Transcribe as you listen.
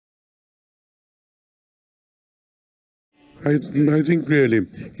I think really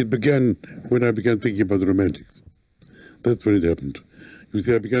it began when I began thinking about the Romantics. That's when it happened. You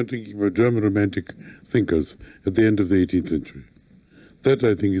see, I began thinking about German Romantic thinkers at the end of the 18th century. That,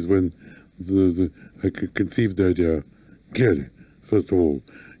 I think, is when I conceived the idea clearly, first of all.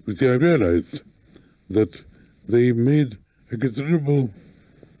 You see, I realized that they made a considerable,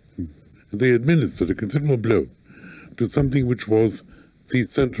 they administered a considerable blow to something which was the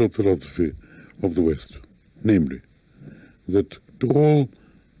central philosophy of the West, namely, that to all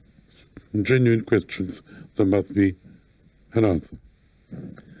genuine questions there must be an answer.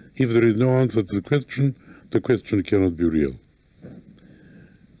 If there is no answer to the question cannot be real.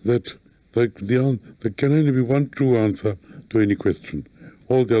 That there can only be one true answer to any question.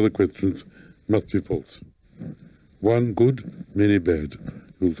 All the other questions must be false. One good, many bad.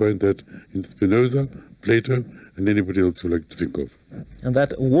 You'll find that in Spinoza, Plato, and anybody else you like to think of. And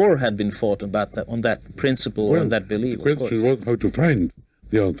that war had been fought about that, on that principle, or on that belief. The question was how to find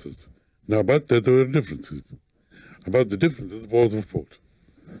the answers. Now, about that there were differences. About the differences, wars were fought.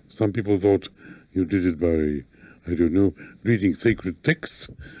 Some people thought you did it by, I don't know, reading sacred texts,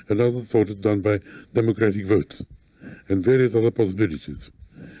 and others thought it done by democratic votes, and various other possibilities.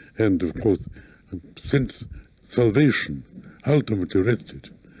 And, of course, since salvation ultimately rested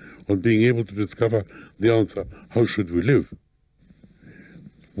on being able to discover the answer, how should we live?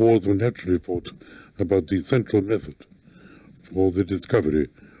 Wars were naturally fought about the central method for the discovery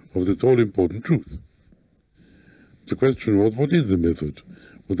of this all-important truth. The question was, what is the method?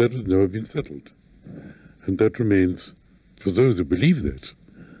 Well, that has never been settled. And that remains, for those who believe that,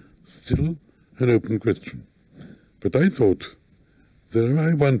 still an open question. But I thought,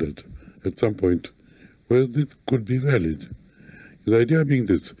 I wondered at some point, whether this could be valid. The idea being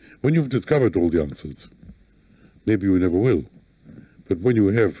this: when you've discovered all the answers, maybe you never will, but when you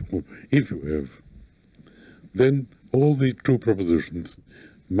have, or if you have, then all the true propositions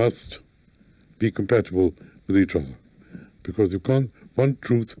must be compatible with each other, because one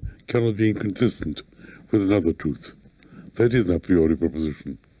truth cannot be inconsistent with another truth. That is an a priori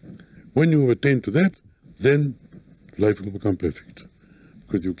proposition. When you have attained to that, then life will become perfect,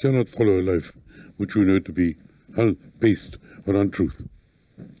 because you cannot follow a life which you know to be based on untruth.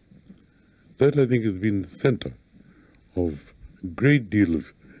 That, I think, has been the center of a great deal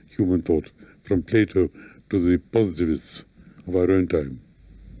of human thought, from Plato to the positivists of our own time.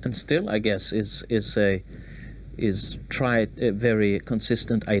 And still, I guess, is tried a very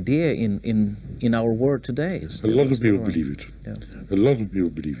consistent idea in our world today. A lot of people believe it. Yeah. A lot of people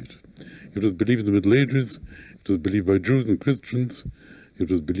believe it. It was believed in the Middle Ages. It was believed by Jews and Christians. It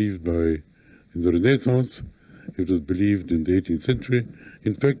was believed in the Renaissance. It was believed in the 18th century.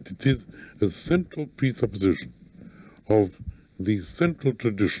 In fact, it is a central presupposition of the central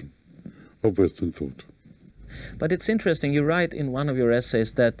tradition of Western thought. But it's interesting, you write in one of your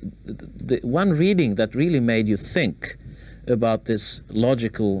essays that the one reading that really made you think about this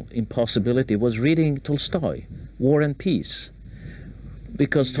logical impossibility was reading Tolstoy, War and Peace.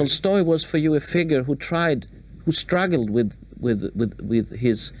 Because Tolstoy was for you a figure who struggled with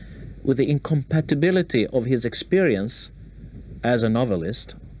the incompatibility of his experience as a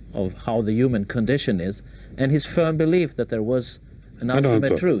novelist, of how the human condition is, and his firm belief that there was an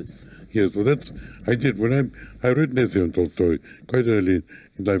ultimate truth. Yes, well, I did. When I wrote an essay on Tolstoy quite early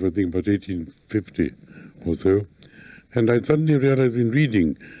in life, I think about 1850 or so, and I suddenly realized in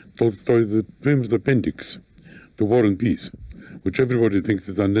reading Tolstoy's famous appendix, The War and Peace, which everybody thinks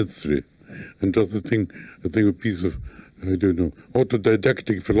is unnecessary, and just a piece of, I don't know,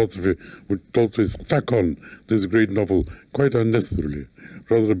 autodidactic philosophy which Tolstoy stuck on this great novel quite unnecessarily,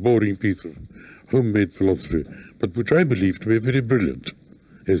 rather a boring piece of homemade philosophy, but which I believe to be a very brilliant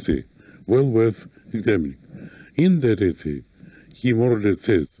essay, well worth examining. In that essay, he more or less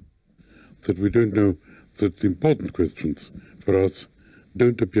says that we don't know, that the important questions for us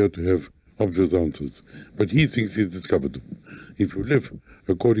don't appear to have obvious answers, but he thinks he's discovered them. If you live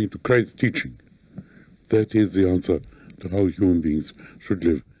according to Christ's teaching, that is the answer to how human beings should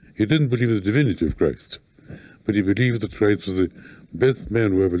live. He didn't believe in the divinity of Christ, but he believed that Christ was the best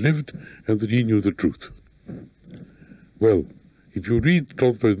man who ever lived and that he knew the truth. Well, if you read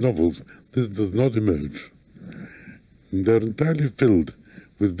Tolstoy's novels, this does not emerge. They're entirely filled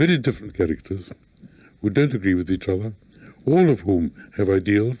with very different characters who don't agree with each other, all of whom have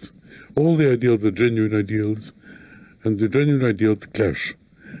ideals. All the ideals are genuine ideals, and the genuine ideals clash.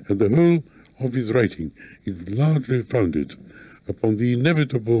 And the whole of his writing is largely founded upon the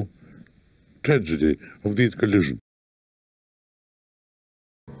inevitable tragedy of these collisions.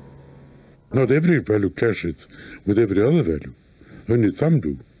 Not every value clashes with every other value. Only some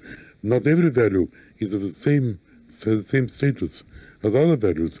do. Not every value is of the same the same status as other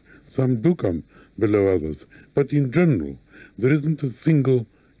values. Some do come below others. But in general, there isn't a single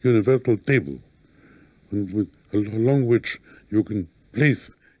universal table along which you can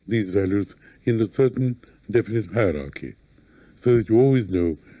place these values in a certain definite hierarchy, so that you always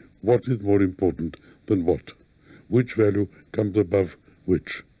know what is more important than what, which value comes above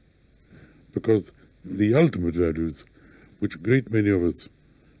which. Because the ultimate values, which a great many of us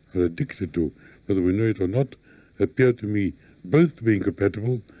are addicted to, whether we know it or not, appear to me both to be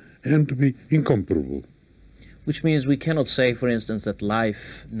incompatible and to be incomparable. Which means we cannot say, for instance, that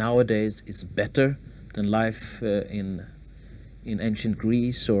life nowadays is better than life in ancient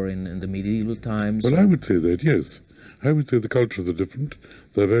Greece or in the medieval times. Well, I would say that, yes. I would say the cultures are different,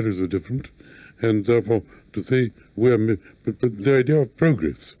 their values are different, and therefore to say we are... But the idea of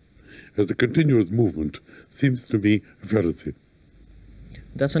progress as a continuous movement seems to me a fallacy.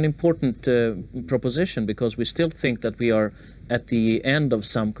 That's an important proposition, because we still think that we are at the end of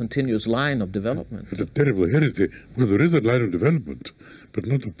some continuous line of development. It's a terrible heresy. Well, there is a line of development, but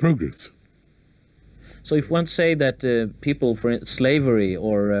not of progress. So if one say that people, for slavery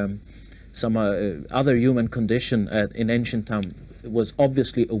or some other human condition in ancient time was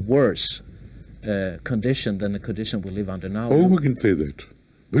obviously a worse condition than the condition we live under now. Oh, we can say that.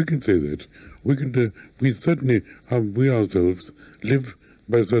 We can say that. We certainly, we ourselves live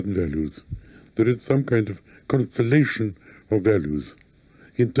by certain values. There is some kind of constellation of values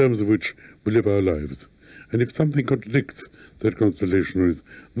in terms of which we live our lives. And if something contradicts that constellation or is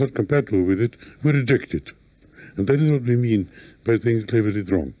not compatible with it, we reject it. And that is what we mean by saying slavery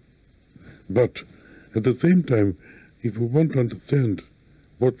is wrong. But at the same time, if we want to understand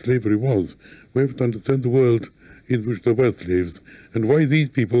what slavery was, we have to understand the world in which there were slaves and why these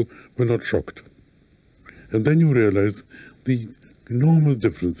people were not shocked. And then you realize the enormous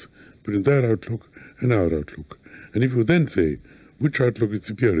difference between their outlook and our outlook. And if you then say which outlook is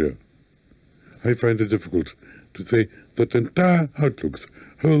superior, I find it difficult to say that entire outlooks,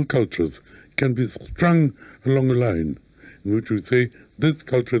 whole cultures, can be strung along a line in which we say this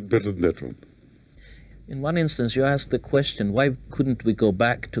culture is better than that one. In one instance, you asked the question, why couldn't we go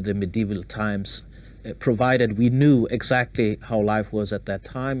back to the medieval times, provided we knew exactly how life was at that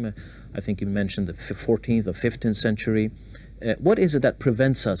time? I think you mentioned the 14th or 15th century. What is it that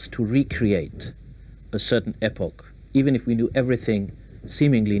prevents us to recreate a certain epoch, even if we knew everything,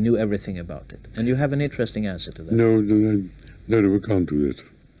 seemingly knew everything about it? And you have an interesting answer to that. No, we can't do that.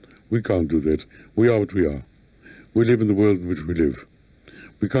 We can't do that. We are what we are. We live in the world in which we live.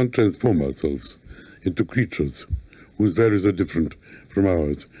 We can't transform ourselves into creatures whose values are different from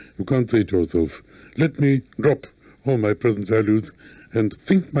ours. You can't say to yourself, let me drop all my present values and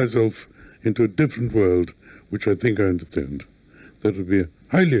sink myself into a different world which I think I understand. That would be a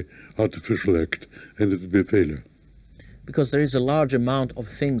highly artificial act, and it would be a failure. Because there is a large amount of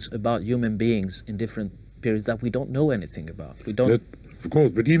things about human beings in different periods that we don't know anything about. We don't. That, of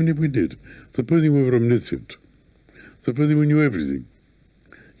course, but even if we did, supposing we were omniscient, supposing we knew everything,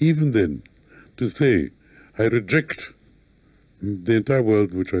 even then, to say, I reject the entire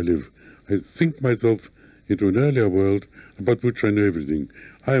world in which I live, I sink myself into an earlier world about which I know everything.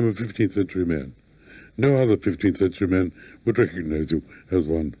 I am a 15th century man. No other 15th century man would recognize you as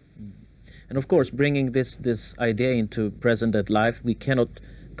one. And of course, bringing this idea into present-day life, we cannot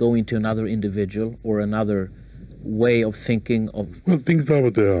go into another individual or another way of thinking of... Well, things are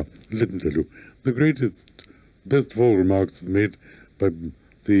what they are. Let me tell you. The greatest, best of all remarks made by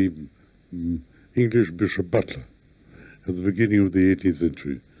the English Bishop Butler at the beginning of the 18th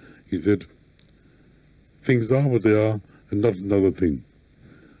century. He said, things are what they are and not another thing.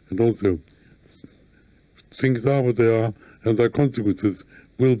 And also, things are what they are and their consequences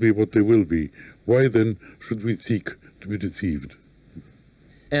will be what they will be. Why then should we seek to be deceived?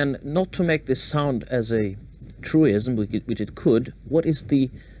 And not to make this sound as a truism, which it could, what is the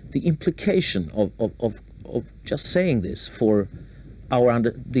implication of just saying this for our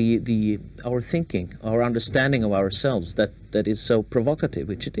our thinking, our understanding of ourselves that is so provocative,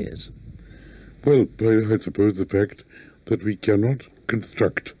 which it is? Well, I suppose the fact that we cannot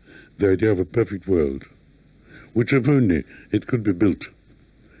construct the idea of a perfect world, which if only it could be built,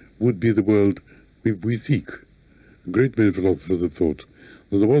 would be the world we seek. A great many philosophers have thought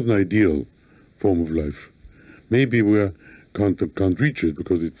that there was an ideal form of life. Maybe we can't reach it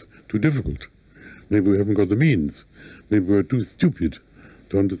because it's too difficult. Maybe we haven't got the means. Maybe we're too stupid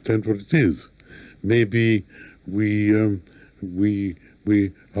to understand what it is. Maybe we aren't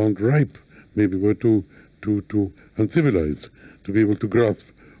ripe. Maybe we're too uncivilized to be able to grasp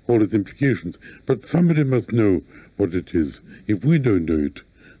all its implications. But somebody must know what it is. If we don't know it,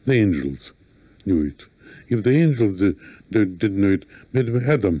 the angels knew it. If the angels didn't know it, maybe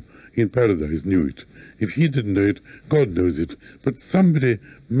Adam in paradise knew it. If he didn't know it, God knows it. But somebody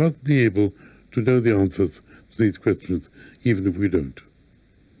must be able to know the answers to these questions, even if we don't.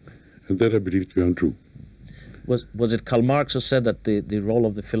 And that I believe to be untrue. Was it Karl Marx who said that the role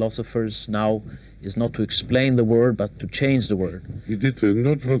of the philosophers now is not to explain the word, but to change the word? He did say,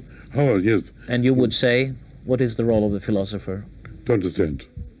 not for Howard, yes. And you would say, what is the role of the philosopher? To understand.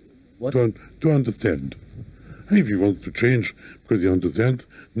 What? To understand. If he wants to change because he understands,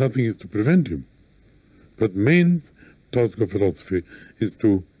 nothing is to prevent him. But main task of philosophy is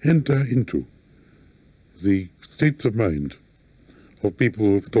to enter into the states of mind of people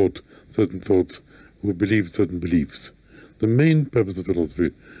who have thought certain thoughts, who have believed certain beliefs. The main purpose of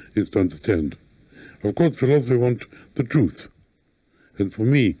philosophy is to understand. Of course, philosophy wants the truth. And for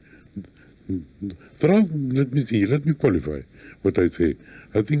me, let me qualify what I say.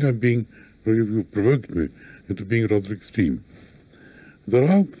 I think you've provoked me into being rather extreme. There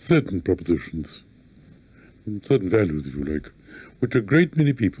are certain propositions, certain values, if you like, which a great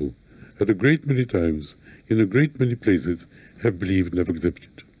many people, at a great many times, in a great many places, have believed and have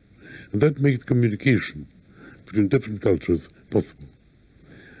accepted. And that makes communication between different cultures possible.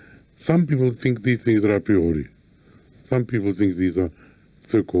 Some people think these things are a priori. Some people think these are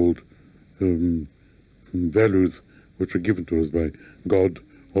so-called values which are given to us by God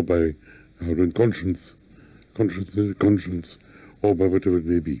or by our own conscience, or by whatever it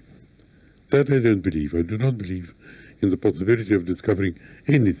may be. That I don't believe. I do not believe in the possibility of discovering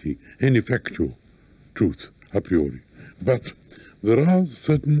anything, any factual truth a priori. But there are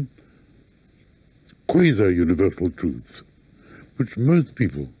certain quasi-universal truths which most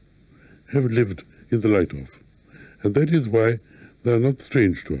people have lived in the light of. And that is why they are not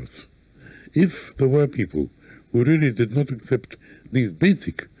strange to us. If there were people who really did not accept these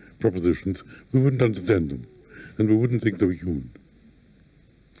basic propositions, we wouldn't understand them, and we wouldn't think they were human.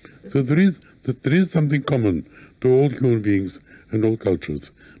 So there is something common to all human beings and all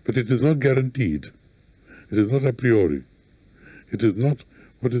cultures, but it is not guaranteed. It is not a priori. It is not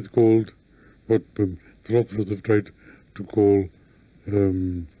what is called, what philosophers have tried to call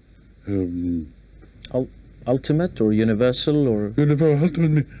ultimate or universal, or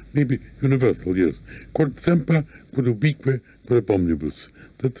ultimate, maybe universal, yes. Quod semper, quod ubique, quod omnibus.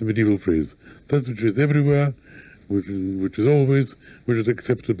 That's a medieval phrase. That which is everywhere, which is always, which is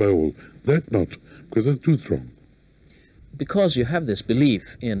accepted by all. That not, because that's too strong. Because you have this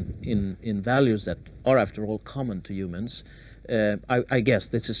belief in values that are, after all, common to humans, I guess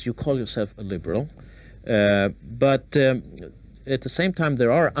this is, you call yourself a liberal, but at the same time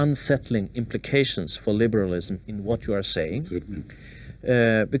there are unsettling implications for liberalism in what you are saying. Certainly.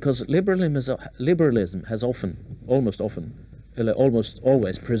 Because liberalism has almost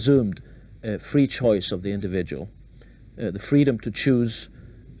always presumed free choice of the individual, the freedom to choose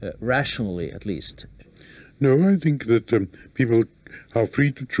rationally, at least. No, I think that people are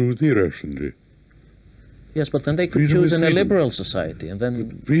free to choose irrationally. Yes, but then they could Freedom choose in a freedom. liberal society, and then...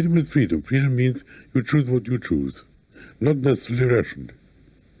 But freedom is freedom. Freedom means you choose what you choose, not necessarily rationally.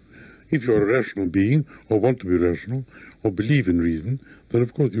 If you're a rational being, or want to be rational, or believe in reason, then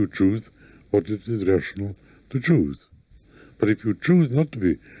of course you choose what it is rational to choose. But if you choose not to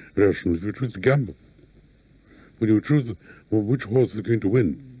be rational, if you choose to gamble, when you choose which horse is going to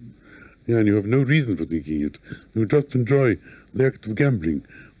win, and you have no reason for thinking it, you just enjoy the act of gambling,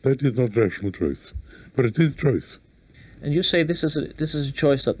 that is not rational choice. But it is choice. And you say this is a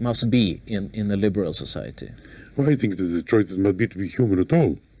choice that must be in a liberal society. Well, I think it is a choice that must be to be human at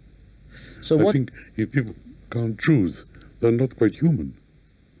all. So I think if people can't choose, they're not quite human.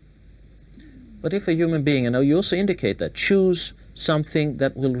 But if a human being, and you also indicate that, choose something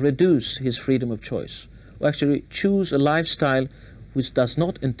that will reduce his freedom of choice, or actually choose a lifestyle which does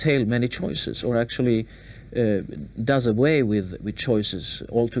not entail many choices, or actually does away with choices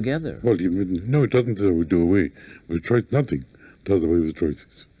altogether. Well, no, it doesn't do away with choice. Nothing does away with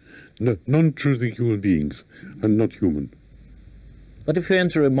choices. No, non-choosing human beings are not human. But if you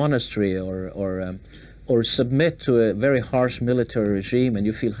enter a monastery or submit to a very harsh military regime and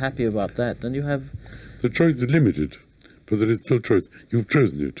you feel happy about that, then you have... The choice is limited, but there is still choice. You've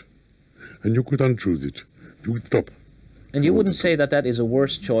chosen it, and you could unchoose it. You would stop. And you wouldn't say that that is a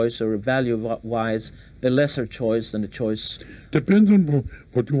worse choice, or value-wise a lesser choice than a choice... Depends on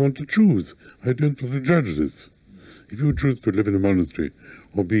what you want to choose. I don't want to judge this. If you choose to live in a monastery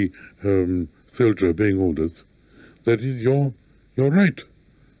or be soldier obeying orders, that is your right.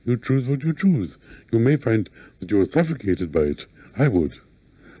 You choose what you choose. You may find that you are suffocated by it. I would.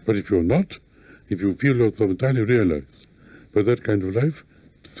 But if you're not, if you feel yourself entirely realized by that kind of life,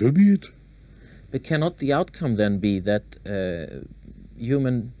 so be it. But cannot the outcome then be that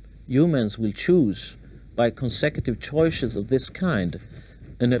humans will choose by consecutive choices of this kind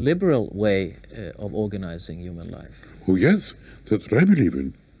in a liberal way of organizing human life? Oh yes, that's what I believe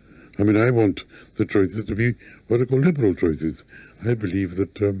in. I mean, I want the choices to be what I call liberal choices. I believe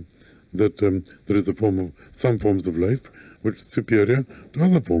that there is some forms of life which is superior to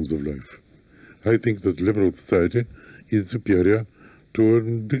other forms of life. I think that liberal society is superior to a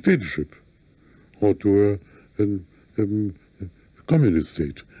dictatorship, or to a communist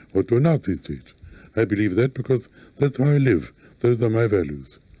state, or to a Nazi state. I believe that because that's how I live. Those are my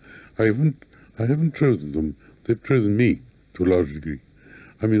values. I haven't chosen them. They've chosen me to a large degree.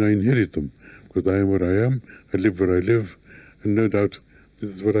 I mean, I inherit them because I am what I am. I live where I live, and no doubt this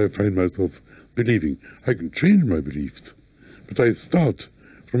is what I find myself believing. I can change my beliefs, but I start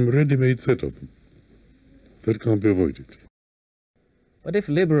from a ready-made set of them. That can't be avoided. But if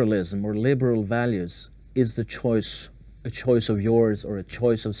liberalism or liberal values is the choice, a choice of yours or a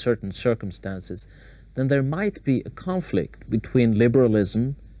choice of certain circumstances, then there might be a conflict between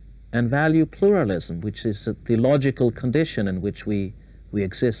liberalism and value pluralism, which is the logical condition in which we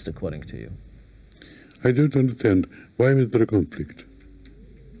exist, according to you. I don't understand. Why is there a conflict?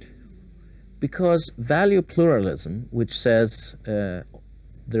 Because value pluralism, which says there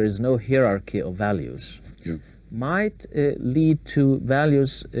is no hierarchy of values, might lead to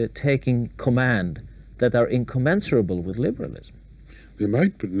values taking command that are incommensurable with liberalism. They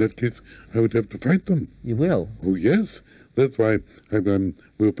might, but in that case, I would have to fight them. You will? Oh, yes. That's why we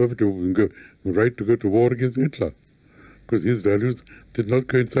were perfectly right to go to war against Hitler, because his values did not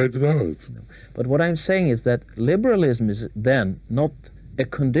coincide with ours. No. But what I'm saying is that liberalism is then not a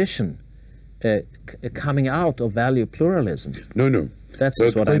condition coming out of value pluralism. No. That's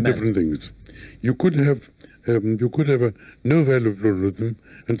what I quite meant. different things. You could have a no value pluralism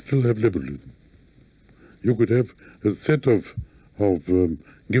and still have liberalism. You could have a set of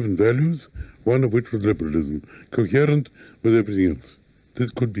given values, one of which was liberalism, coherent with everything else. This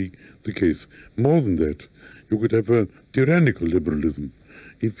could be the case. More than that, you could have a tyrannical liberalism.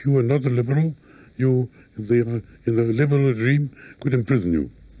 If you are not a liberal, in the liberal regime could imprison you.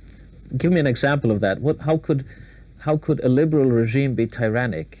 Give me an example of that. How could a liberal regime be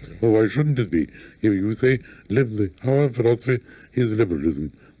tyrannic? Well, why shouldn't it be? If you say our philosophy is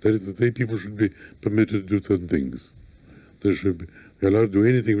liberalism, that is to say, people should be permitted to do certain things. They should be allowed to do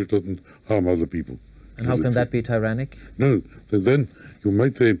anything which doesn't harm other people. And how can that be tyrannic? No, then you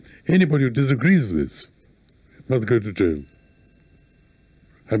might say anybody who disagrees with this must go to jail.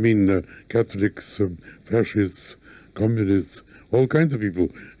 I mean, Catholics, fascists, communists, all kinds of people,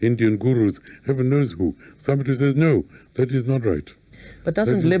 Indian gurus, heaven knows who. Somebody says, no, that is not right. But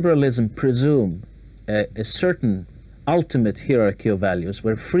doesn't liberalism presume a certain ultimate hierarchy of values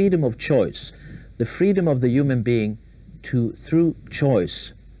where freedom of choice, the freedom of the human being to, through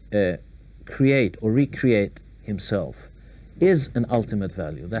choice, create or recreate himself, is an ultimate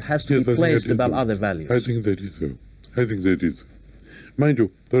value that has to be placed above other values? I think that is so. I think that is. Mind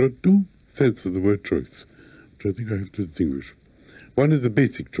you, there are two senses of the word choice, which I think I have to distinguish. One is the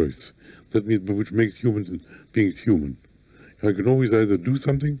basic choice, that means which makes human beings human. I can always either do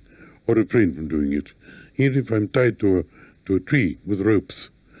something or refrain from doing it. Even if I'm tied to a tree with ropes,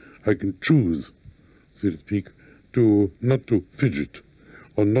 I can choose, so to speak, not to fidget,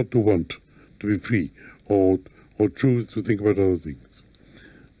 or not to want to be free, or choose to think about other things.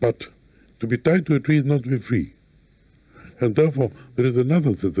 But to be tied to a tree is not to be free. And therefore, there is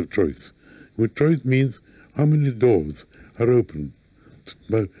another sense of choice, which choice means how many doors are open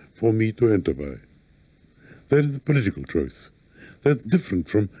for me to enter by. That is a political choice. That's different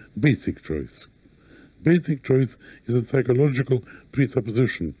from basic choice. Basic choice is a psychological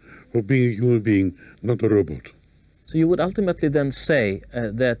presupposition of being a human being, not a robot. So you would ultimately then say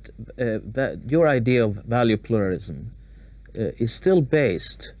that your idea of value pluralism is still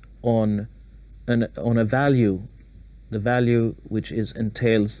based on a value, the value which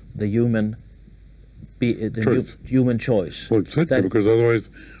entails the human human choice. Well, certainly, because otherwise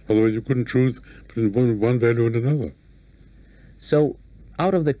you couldn't choose between one value and another. So,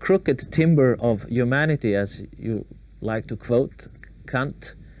 out of the crooked timber of humanity, as you like to quote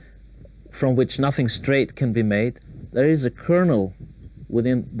Kant, from which nothing straight can be made, there is a kernel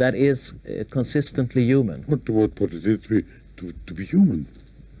within that is consistently human. What it is to be human?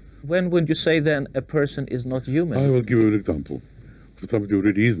 When would you say then a person is not human? I will give you an example for somebody who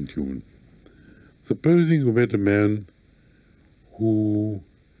really isn't human. Supposing you met a man who,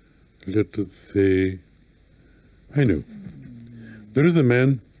 let us say, I know, there is a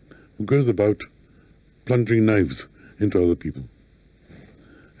man who goes about plunging knives into other people.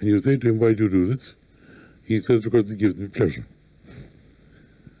 And you say to him, why do you do this? He says, because it gives me pleasure.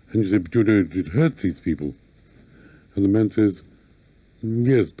 And you say, but you know, it hurts these people. And the man says,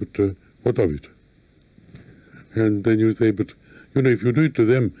 yes, but what of it? And then you say, but, you know, if you do it to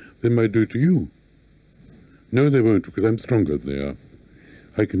them, they might do it to you. No, they won't, because I'm stronger than they are.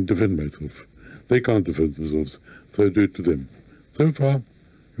 I can defend myself. They can't defend themselves, so I do it to them. So far,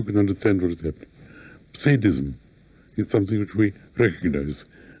 you can understand what is happening. Sadism is something which we recognize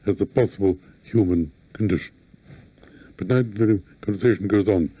as a possible human condition. But now the conversation goes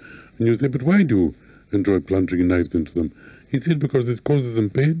on, and you say, but why do you enjoy plunging knives into them? He said, because it causes them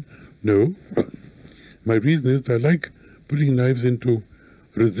pain? No. My reason is I like putting knives into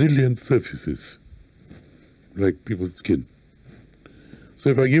resilient surfaces, like people's skin. So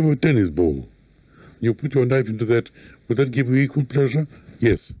if I give you a tennis ball, you put your knife into that, would that give you equal pleasure?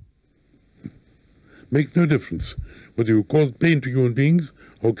 Yes. Makes no difference whether you cause pain to human beings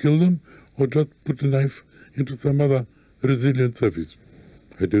or kill them or just put a knife into some other resilient surface.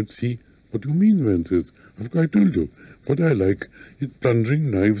 I don't see what you mean, man says. Of course, I told you. What I like is plunging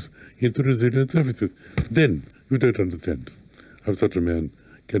knives into resilient surfaces. Then you don't understand how such a man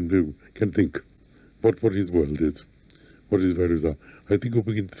can think what his world is, what his values are. I think we'll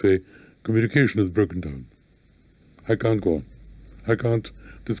begin to say communication is broken down. I can't go on. I can't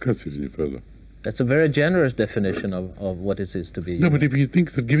discuss it any further. That's a very generous definition of what it is to be No, human. but if he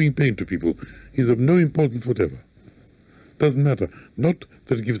thinks that giving pain to people is of no importance whatever, doesn't matter. Not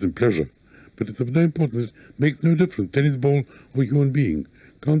that it gives them pleasure, but it's of no importance. It makes no difference. Tennis ball or human being.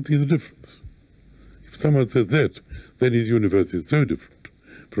 Can't see the difference. If someone says that, then his universe is so different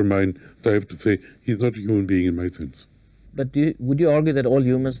from mine that I have to say he's not a human being in my sense. But would you argue that all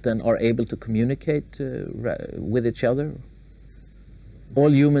humans then are able to communicate with each other?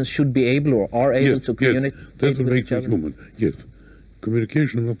 All humans should be able or are able to communicate yes, that's what with makes each me other? human. Yes,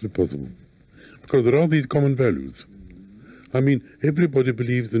 communication must be possible. Because there are these common values. I mean, everybody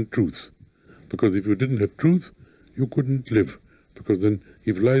believes in truth. Because if you didn't have truth, you couldn't live. Because then,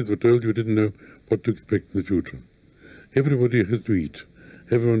 if lies were told, you didn't know what to expect in the future. Everybody has to eat.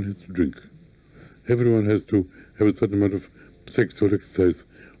 Everyone has to drink. Everyone has to have a certain amount of sexual exercise.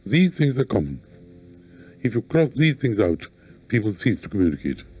 These things are common. If you cross these things out, people cease to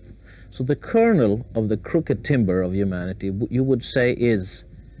communicate. So the kernel of the crooked timber of humanity, you would say, is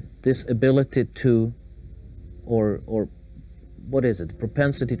this ability to, or what is it,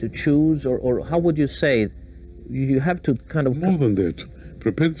 propensity to choose, or how would you say, you have to kind of... More than that,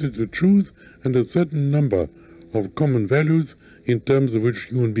 propensity to choose and a certain number of common values in terms of which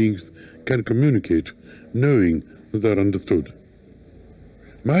human beings can communicate, knowing that they're understood.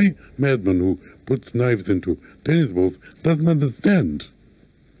 My madman who puts knives into tennis balls doesn't understand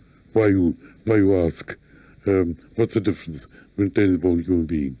why you ask what's the difference between tennis ball and human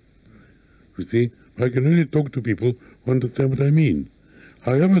being. You see, I can only talk to people who understand what I mean.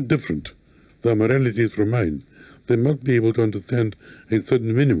 However different their morality is from mine, they must be able to understand a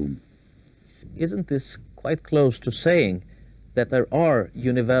certain minimum. Isn't this quite close to saying that there are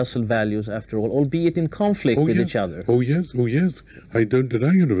universal values after all, albeit in conflict with each other? Oh yes, oh yes. I don't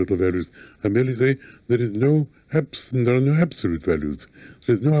deny universal values. I merely say there are no absolute values.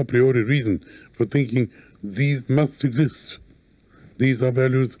 There is no a priori reason for thinking these must exist. These are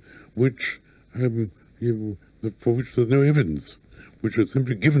values which, for which there's no evidence, which are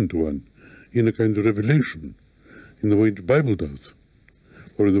simply given to one in a kind of revelation, in the way the Bible does,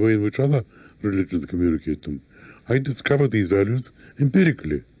 or in the way in which other religions communicate them. I discover these values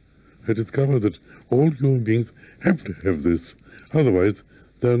empirically. I discover that all human beings have to have this. Otherwise,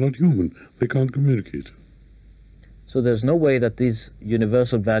 they are not human. They can't communicate. So there's no way that these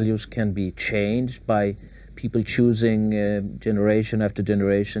universal values can be changed by people choosing generation after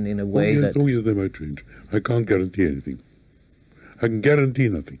generation in a way that... Oh yes, they might change. I can't guarantee anything. I can guarantee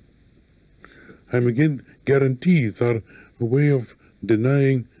nothing. And again, guarantees are a way of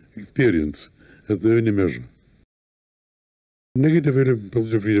denying experience as the only measure. Negative freedom and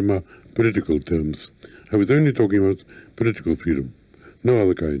positive freedom are political terms. I was only talking about political freedom, no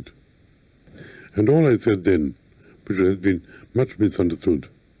other kind. And all I said then, which has been much misunderstood,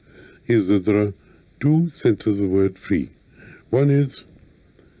 is that there are two senses of the word free. One is,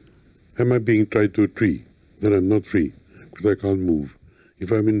 am I being tied to a tree? Then I'm not free, because I can't move.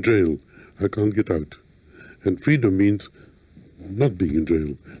 If I'm in jail, I can't get out. And freedom means not being in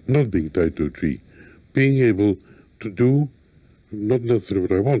jail, not being tied to a tree, being able to do not necessarily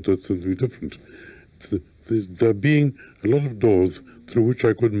what I want, that's something different. There being a lot of doors through which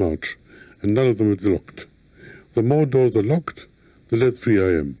I could march, and none of them is locked. The more doors are locked, the less free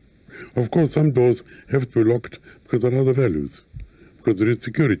I am. Of course, some doors have to be locked because there are other values. because there is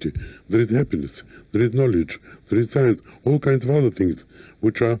security, there is happiness, there is knowledge, there is science, all kinds of other things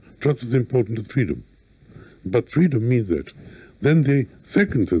which are just as important as freedom. But freedom means that. Then the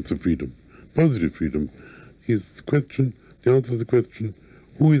second sense of freedom, positive freedom, is the question, the answer to the question,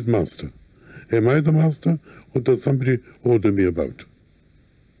 who is master? Am I the master, or does somebody order me about?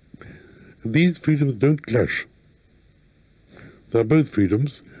 These freedoms don't clash. They are both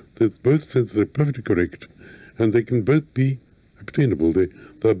freedoms, both senses are perfectly correct, and they can both be obtainable. They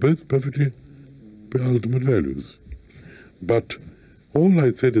are both perfectly ultimate values. But all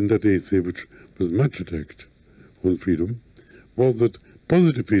I said in that essay, which was much attacked on freedom, was that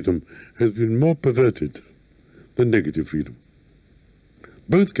positive freedom has been more perverted than negative freedom.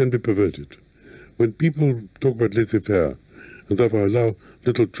 Both can be perverted. When people talk about laissez-faire, and therefore allow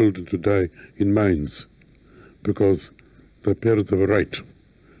little children to die in mines because their parents have a right,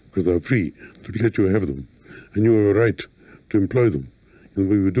 because they are free to let you have them, and you have a right to employ them. And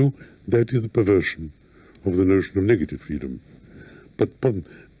when we do, that is a perversion of the notion of negative freedom. But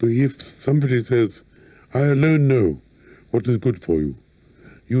if somebody says, I alone know what is good for you,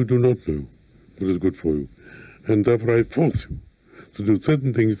 you do not know what is good for you, and therefore I force you to do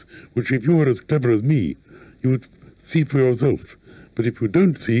certain things which, if you were as clever as me, you would see for yourself. But if you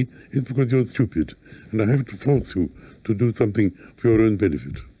don't see, it's because you're stupid, and I have to force you to do something for your own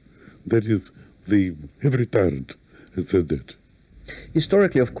benefit. That is, every tyrant has said that.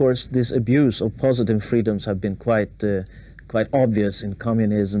 Historically, of course, this abuse of positive freedoms have been quite obvious in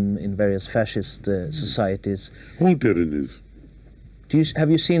communism, in various fascist societies. All tyrannies.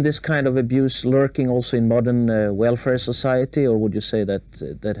 Have you seen this kind of abuse lurking also in modern welfare society, or would you say that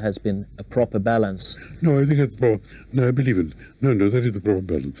that has been a proper balance? No, I think it's proper. No, I believe it. No, that is the proper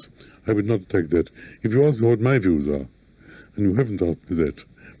balance. I would not attack that. If you ask me what my views are, and you haven't asked me that,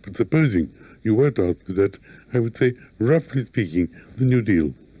 but supposing you were to ask me that, I would say, roughly speaking, the New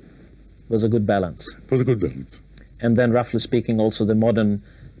Deal was a good balance. Was a good balance. And then, roughly speaking, also the modern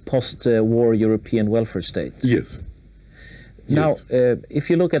post-war European welfare state. Yes. Now, if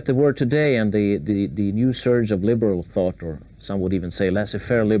you look at the world today and the new surge of liberal thought, or some would even say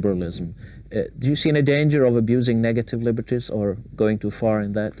laissez-faire liberalism, do you see any danger of abusing negative liberties or going too far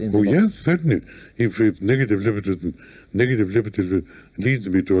in that? Yes, certainly. If negative liberty leads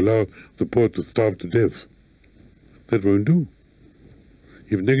me to allow the poor to starve to death, that won't do.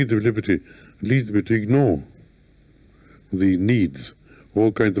 If negative liberty leads me to ignore the needs of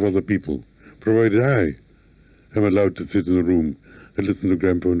all kinds of other people, provided I am allowed to sit in a room and listen to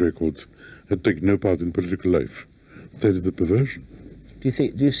gramophone records and take no part in political life, that is a perversion. Do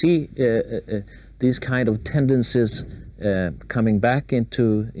you see these kind of tendencies coming back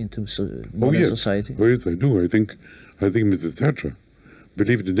into modern society? Oh yes, I do. I think Mrs. Thatcher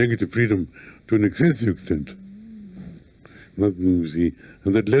believed in negative freedom to an excessive extent. You see,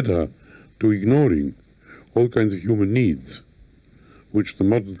 and that led her to ignoring all kinds of human needs, which the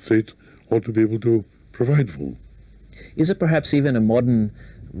modern state ought to be able to provide for. Is it perhaps even a modern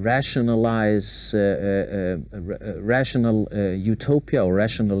rational utopia or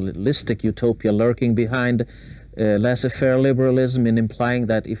rationalistic utopia lurking behind laissez-faire liberalism, in implying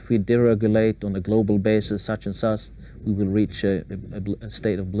that if we deregulate on a global basis such and such, we will reach a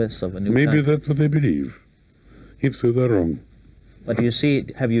state of bliss of a new Maybe kind? That's what they believe. If so, they're wrong. But do you see,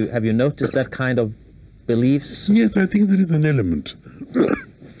 have you noticed that kind of beliefs? Yes, I think there is an element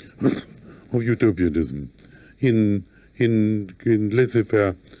of utopianism in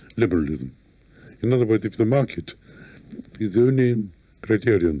laissez-faire liberalism. In other words, if the market is the only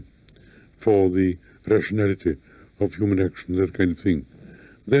criterion for the rationality of human action, that kind of thing,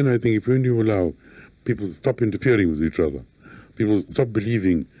 then I think if only you allow people to stop interfering with each other, people stop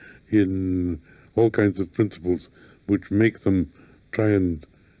believing in all kinds of principles which make them try and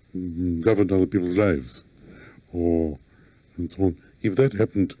govern other people's lives, and so on. If that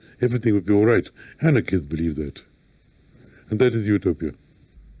happened, everything would be all right. Anarchists believe that. And that is utopia.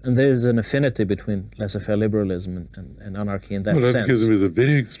 And there is an affinity between laissez-faire liberalism and anarchy in that sense. Anarchism is a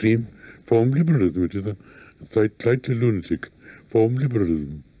very extreme form of liberalism. It is a slightly lunatic form of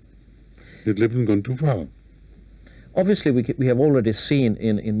liberalism. It hasn't gone too far. Obviously, we have already seen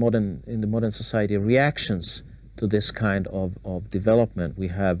in the modern society reactions to this kind of development. We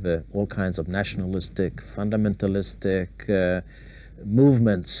have all kinds of nationalistic, fundamentalistic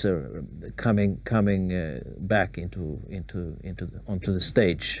movements coming back onto the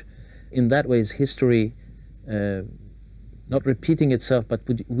stage. In that way, is history not repeating itself? But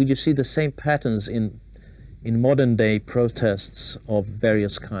would you see the same patterns in modern day protests of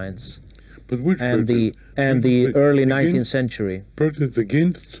various kinds? But which and the early 19th century? Protests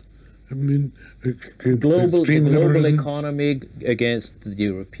against I mean, global liberalism. economy against the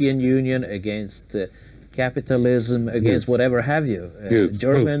European Union, against capitalism, against whatever have you,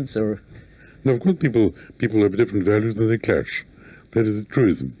 Germans or... Now, of course, people have different values and they clash. That is a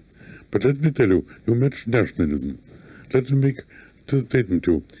truism. But let me tell you, you mentioned nationalism. Let me make a statement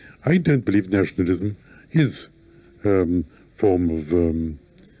to you. I don't believe nationalism is a form of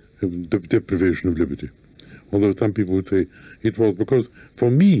deprivation of liberty. Although some people would say it was, because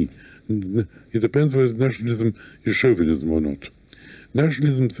for me, it depends whether nationalism is chauvinism or not.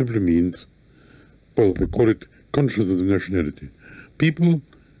 Nationalism simply means, well, we call it consciousness of nationality. People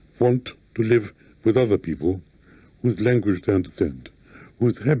want to live with other people whose language they understand,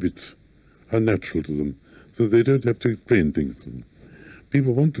 whose habits are natural to them, so they don't have to explain things to them.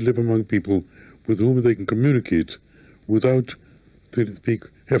 People want to live among people with whom they can communicate without, so to speak,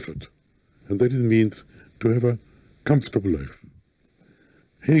 effort. And that means to have a comfortable life.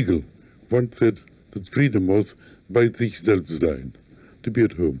 Hegel once said that freedom was bei sich selbst sein, to be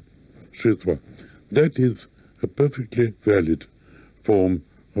at home, chez soi. That is a perfectly valid form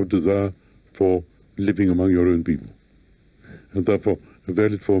of desire for living among your own people, and therefore a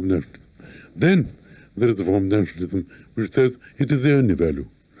valid form of nationalism. Then there is a form of nationalism which says it is the only value.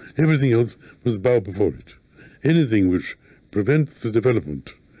 Everything else must bow before it. Anything which prevents the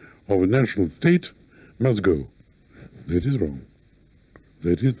development of a national state must go. That is wrong.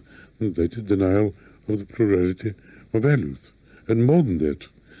 That is denial of the plurality of values. And more than that,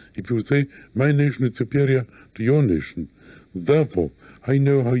 if you say, my nation is superior to your nation, therefore I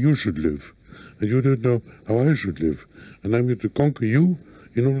know how you should live, and you don't know how I should live, and I'm going to conquer you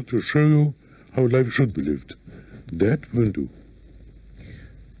in order to show you how life should be lived. That won't do.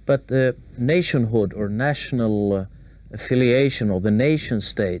 But nationhood or national affiliation or the nation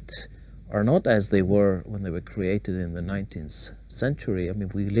state are not as they were when they were created in the 19th century. I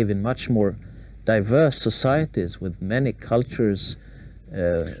mean, we live in much more diverse societies with many cultures.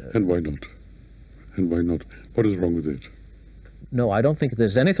 And why not? And why not? What is wrong with it? No, I don't think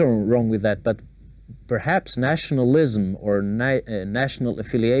there's anything wrong with that, but perhaps nationalism or national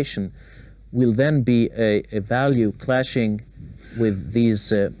affiliation will then be a value clashing with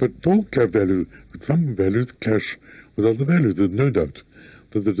these... But all values, some values clash with other values. There's no doubt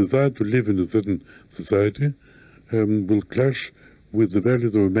that the desire to live in a certain society will clash with the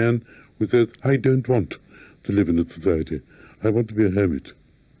values of a man who says, I don't want to live in a society. I want to be a hermit.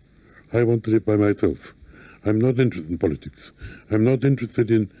 I want to live by myself. I'm not interested in politics. I'm not interested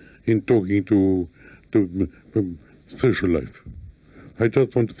in talking to social life. I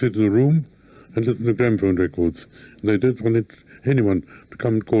just want to sit in a room and listen to gramophone records. And I don't want anyone to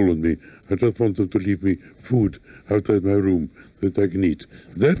come and call on me. I just want them to leave me food outside my room that I can eat.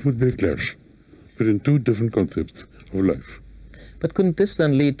 That would be a clash between two different concepts of life. But couldn't this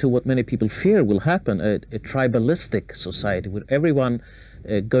then lead to what many people fear will happen, a tribalistic society with everyone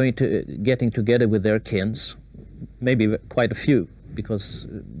getting together with their kins, maybe quite a few, because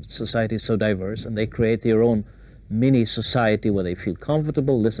society is so diverse, and they create their own mini society where they feel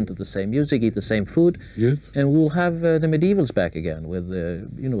comfortable, listen to the same music, eat the same food, yes. And we'll have the medievals back again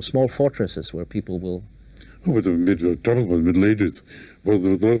with small fortresses where people will... Oh, but the trouble with the Middle Ages was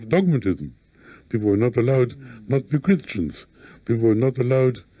there was a lot of dogmatism. People were not allowed not to be Christians. People were not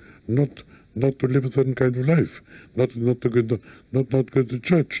allowed not to live a certain kind of life, not to go to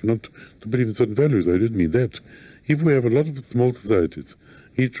church, not to believe in certain values. I didn't mean that. If we have a lot of small societies,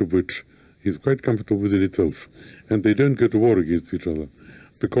 each of which is quite comfortable within itself, and they don't go to war against each other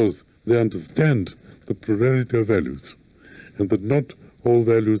because they understand the plurality of values, and that not all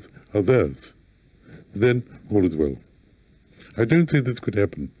values are theirs, then all is well. I don't say this could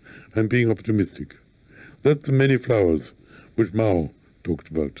happen. I'm being optimistic. That's the many flowers which Mao talked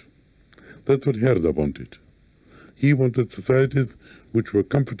about. That's what Herder wanted. He wanted societies which were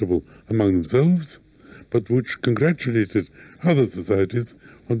comfortable among themselves, but which congratulated other societies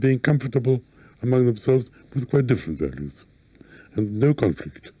on being comfortable among themselves with quite different values, and no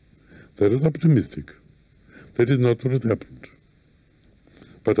conflict. That is optimistic. That is not what has happened.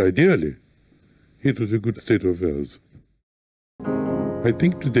 But ideally, it was a good state of affairs. I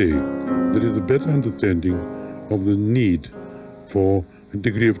think today there is a better understanding of the need for a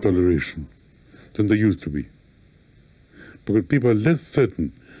degree of toleration than there used to be. Because people are less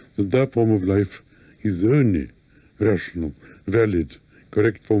certain that their form of life is the only rational, valid,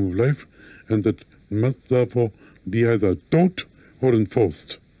 correct form of life, and that must therefore be either taught or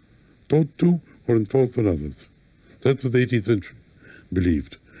enforced. Taught to or enforced on others. That's what the 18th century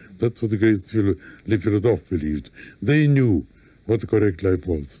believed. That's what the great philosophers believed. They knew what the correct life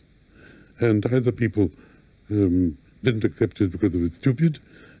was. And either people didn't accept it because it was stupid,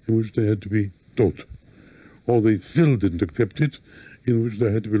 in which they had to be taught. Or they still didn't accept it, in which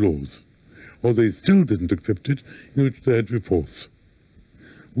there had to be laws. Or they still didn't accept it, in which there had to be force.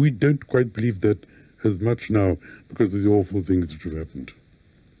 We don't quite believe that as much now because of the awful things which have happened.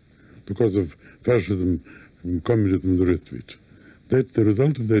 Because of fascism, communism, and the rest of it. That the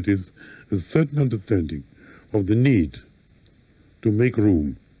result of that is a certain understanding of the need to make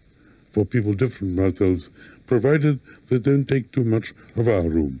room for people different from ourselves, provided they don't take too much of our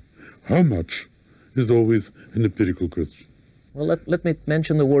room. How much is always an empirical question. Well, let me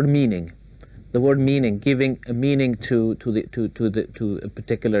mention the word meaning. The word meaning, giving a meaning to a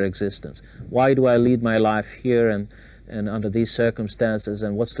particular existence. Why do I lead my life here and under these circumstances,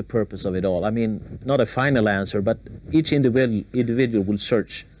 and what's the purpose of it all? I mean, not a final answer, but each individual will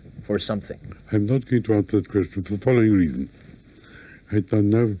search for something. I'm not going to answer that question for the following reason. I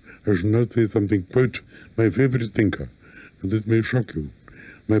should now say something, quote, my favorite thinker, and this may shock you.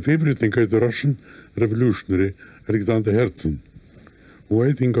 My favorite thinker is the Russian revolutionary Alexander Herzen, who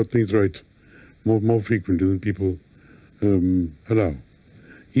I think got things right more frequently than people allow.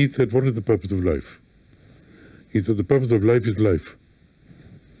 He said, what is the purpose of life? He said, the purpose of life is life.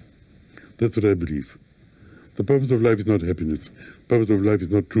 That's what I believe. The purpose of life is not happiness. The purpose of life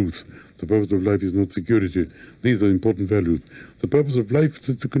is not truth. The purpose of life is not security. These are important values. The purpose of life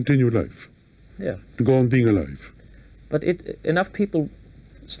is to continue life. Yeah. To go on being alive. But enough people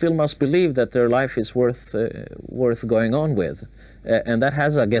still must believe that their life is worth going on with. And that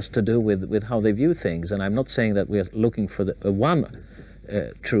has, I guess, to do with how they view things. And I'm not saying that we are looking for the one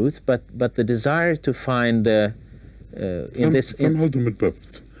truth, but the desire to find some ultimate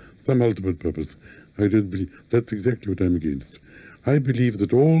purpose. Some ultimate purpose. I don't believe that's exactly what I'm against. I believe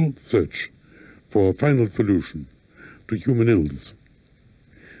that all search for a final solution to human ills,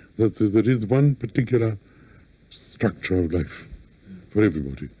 that there is one particular structure of life for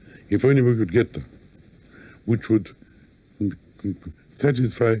everybody. If only we could get there, which would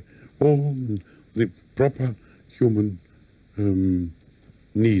satisfy all the proper human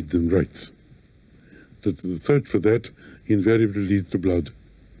needs and rights. That the search for that invariably leads to blood.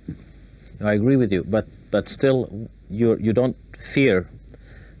 I agree with you, but still, you don't fear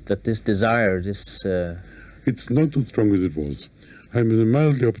that this desire, this... It's not as strong as it was. I'm in a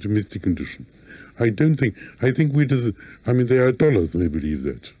mildly optimistic condition. I think we just, I mean, the Ayatollahs may believe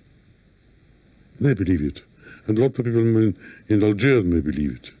that. They believe it. And lots of people in Algiers may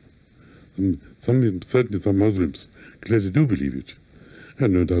believe it. And certainly some Muslims clearly do believe it.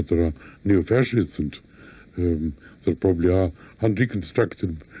 And no doubt there are neo-fascists and there probably are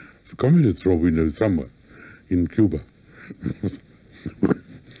unreconstructed communists, for all we know, somewhere in Cuba, who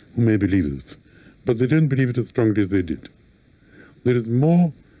may believe this. But they don't believe it as strongly as they did. There is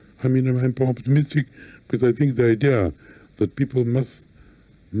more, I mean, I'm optimistic because I think the idea that people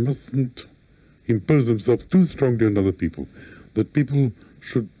mustn't impose themselves too strongly on other people, that people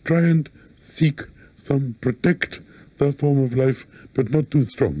should try and seek protect their form of life, but not too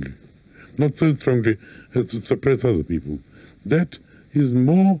strongly. Not so strongly as to suppress other people. That is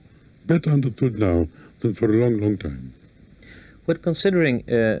better understood now than for a long, long time. But considering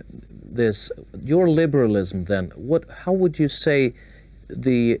this, your liberalism then, how would you say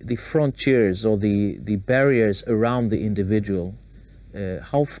the frontiers or the barriers around the individual,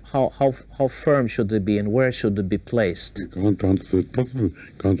 how firm should they be and where should they be placed? You can't answer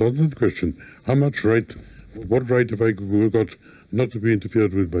the question. How much right, what right have I got not to be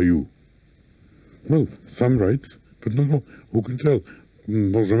interfered with by you? Well, some rights, but not all. Who can tell?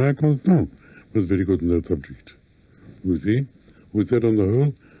 Benjamin Constant was very good on that subject. You see? Who said on the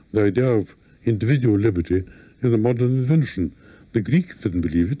whole, the idea of individual liberty is a modern invention. The Greeks didn't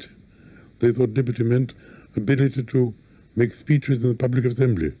believe it. They thought liberty meant ability to make speeches in the public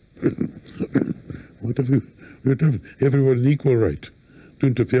assembly. Everyone an equal right to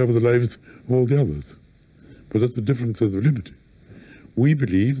interfere with the lives of all the others. But that's the different sense of liberty. We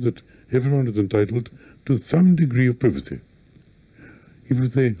believe that everyone is entitled to some degree of privacy. If you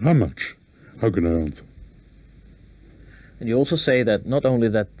say, how much? How can I answer? And you also say that not only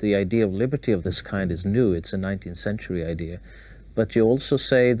that the idea of liberty of this kind is new, it's a 19th century idea, but you also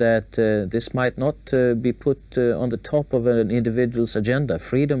say that this might not be put on the top of an individual's agenda.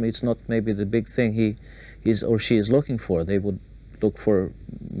 Freedom is not maybe the big thing he is or she is looking for. They would look for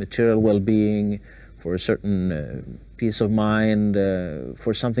material well-being, for a certain peace of mind,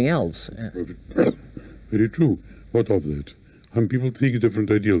 for something else. Very true. What of that? And people seek different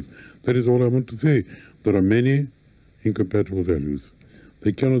ideals. That is all I want to say. There are many incompatible values.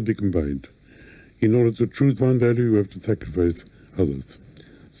 They cannot be combined. In order to choose one value, you have to sacrifice others.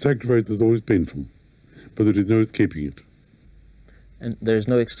 Sacrifice is always painful, but there is no escaping it. And there is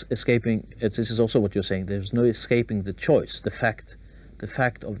no escaping. This is also what you're saying. There's no escaping the choice, the fact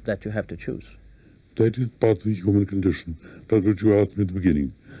of that you have to choose. That is part of the human condition. That's what you asked me at the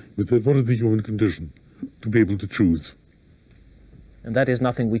beginning. You said, what is the human condition? To be able to choose. And that is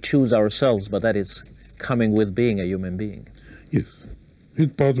nothing we choose ourselves, but that is coming with being a human being. Yes.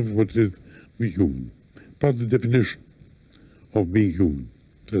 It's part of what it is to be human. Part of the definition of being human,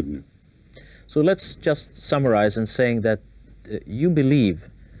 certainly. So let's just summarize in saying that you believe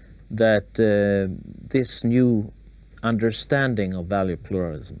that this new understanding of value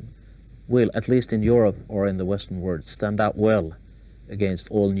pluralism will, at least in Europe or in the Western world, stand out well against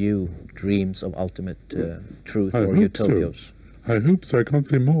all new dreams of ultimate truth or utopias. I hope so. I can't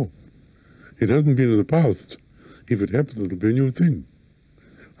say more. It hasn't been in the past. If it happens, it'll be a new thing.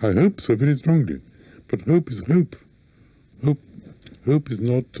 I hope so very strongly. But hope is hope. Hope is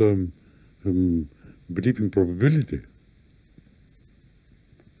not belief in probability.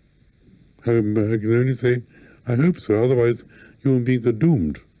 I can only say, I hope so. Otherwise, human beings are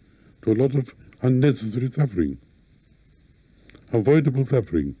doomed to a lot of unnecessary suffering. Avoidable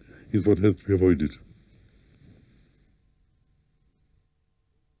suffering is what has to be avoided.